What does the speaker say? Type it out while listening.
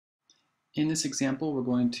In this example, we're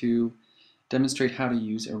going to demonstrate how to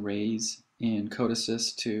use arrays in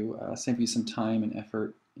CoDeSys to save you some time and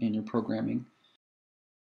effort in your programming.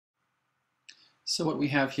 So what we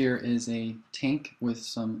have here is a tank with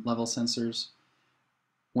some level sensors.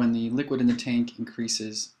 When the liquid in the tank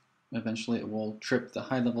increases, eventually it will trip the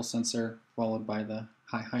high level sensor followed by the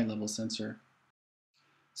high level sensor.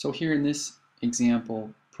 So here in this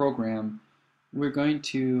example program, we're going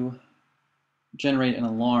to generate an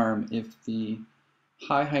alarm if the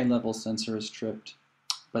high level sensor is tripped,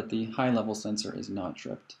 but the high level sensor is not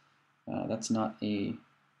tripped. That's not a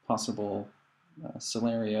possible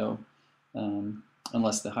scenario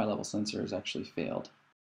unless the high level sensor has actually failed.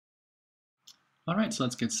 Alright, so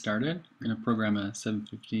let's get started. We're going to program a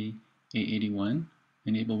 750-881,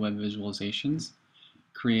 enable web visualizations,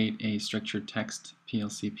 create a structured text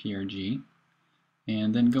PLC PRG,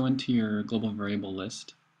 and then go into your global variable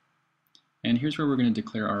list. And here's where we're going to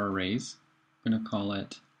declare our arrays. We're going to call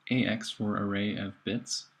it AX for array of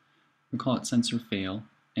bits. We'll call it sensor fail.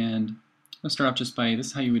 And let's start off just by, this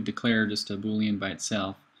is how you would declare just a Boolean by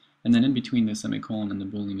itself. And then in between the semicolon and the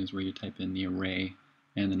Boolean is where you type in the array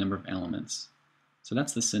and the number of elements. So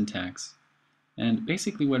that's the syntax. And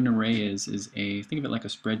basically what an array is think of it like a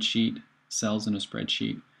spreadsheet, cells in a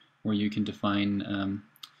spreadsheet, where you can define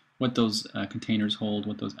what those containers hold,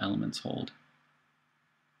 what those elements hold.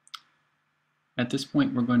 At this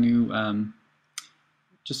point, we're going to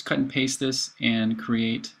just cut and paste this and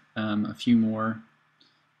create a few more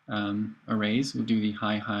arrays. We'll do the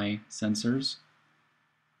high sensors,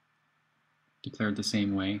 declared the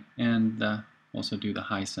same way, and also do the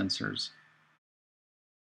high sensors.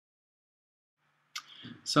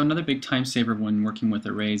 So another big time saver when working with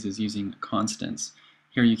arrays is using constants.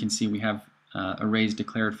 Here you can see we have arrays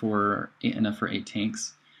declared for enough for 8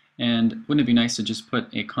 tanks. And wouldn't it be nice to just put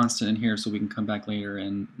a constant in here so we can come back later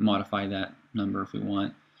and modify that number if we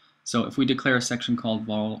want. So if we declare a section called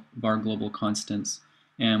var global constants,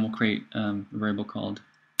 and we'll create a variable called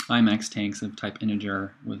imax tanks of type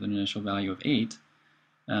integer with an initial value of 8,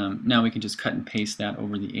 now we can just cut and paste that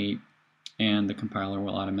over the 8, and the compiler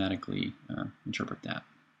will automatically interpret that.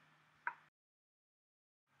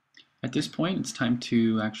 At this point, it's time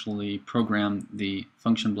to actually program the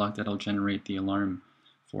function block that will generate the alarm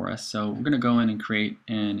for us. So we're going to go in and create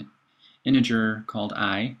an integer called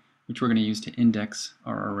I, which we're going to use to index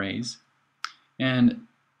our arrays. And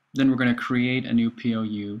then we're going to create a new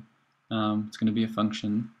POU. It's going to be a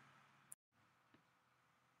function.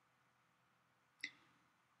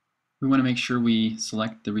 We want to make sure we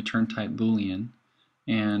select the return type Boolean,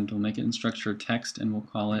 and we'll make it in structured text, and we'll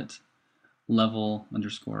call it level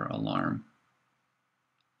underscore alarm.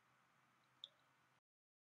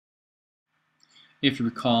 If you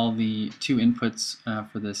recall, the two inputs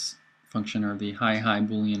for this function are the high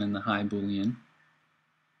Boolean and the high Boolean.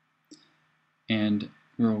 And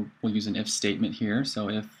we'll use an if statement here. So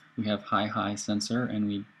if we have high sensor and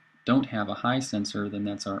we don't have a high sensor, then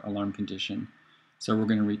that's our alarm condition. So we're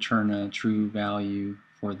going to return a true value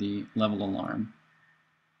for the level alarm.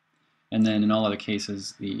 And then in all other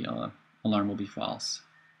cases, the alarm will be false.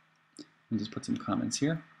 I'll just put some comments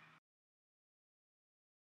here.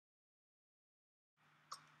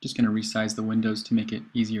 Just going to resize the windows to make it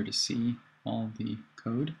easier to see all the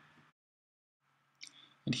code.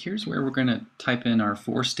 And here's where we're going to type in our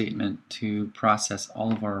for statement to process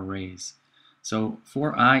all of our arrays. So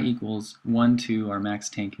for I equals 1 to our max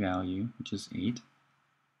tank value, which is 8,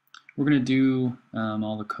 we're going to do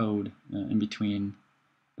all the code in between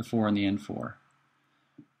the for and the n4.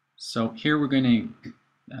 So here we're going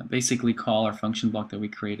to basically call our function block that we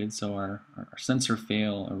created, so our sensor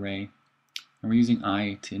fail array. And we're using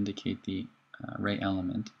I to indicate the array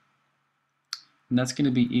element. And that's going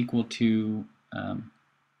to be equal to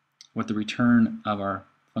what the return of our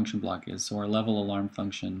function block is. So our level alarm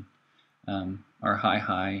function, our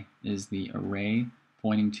high is the array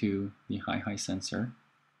pointing to the high sensor.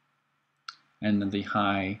 And then the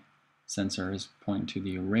high sensor is pointing to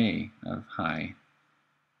the array of high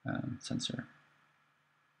sensor.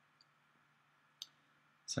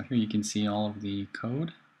 So here you can see all of the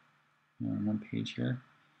code on one page here,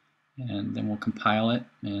 and then we'll compile it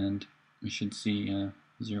and we should see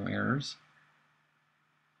 0 errors.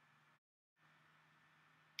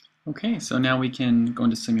 Okay, so now we can go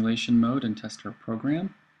into simulation mode and test our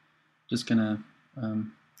program. Just gonna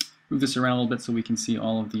move this around a little bit so we can see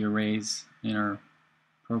all of the arrays in our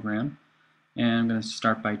program. And I'm going to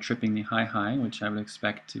start by tripping the high, which I would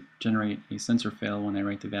expect to generate a sensor fail when I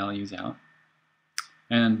write the values out.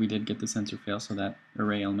 And we did get the sensor fail, so that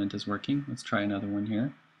array element is working. Let's try another one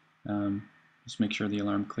here. Just make sure the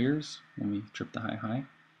alarm clears when we trip the high.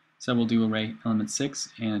 So we'll do array element 6,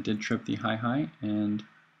 and it did trip the high, and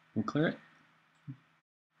we'll clear it.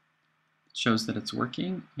 It shows that it's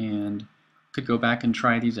working, and could go back and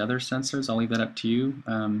try these other sensors. I'll leave that up to you,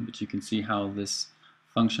 but you can see how this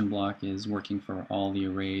function block is working for all the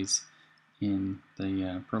arrays in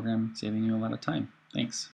the program, saving you a lot of time. Thanks.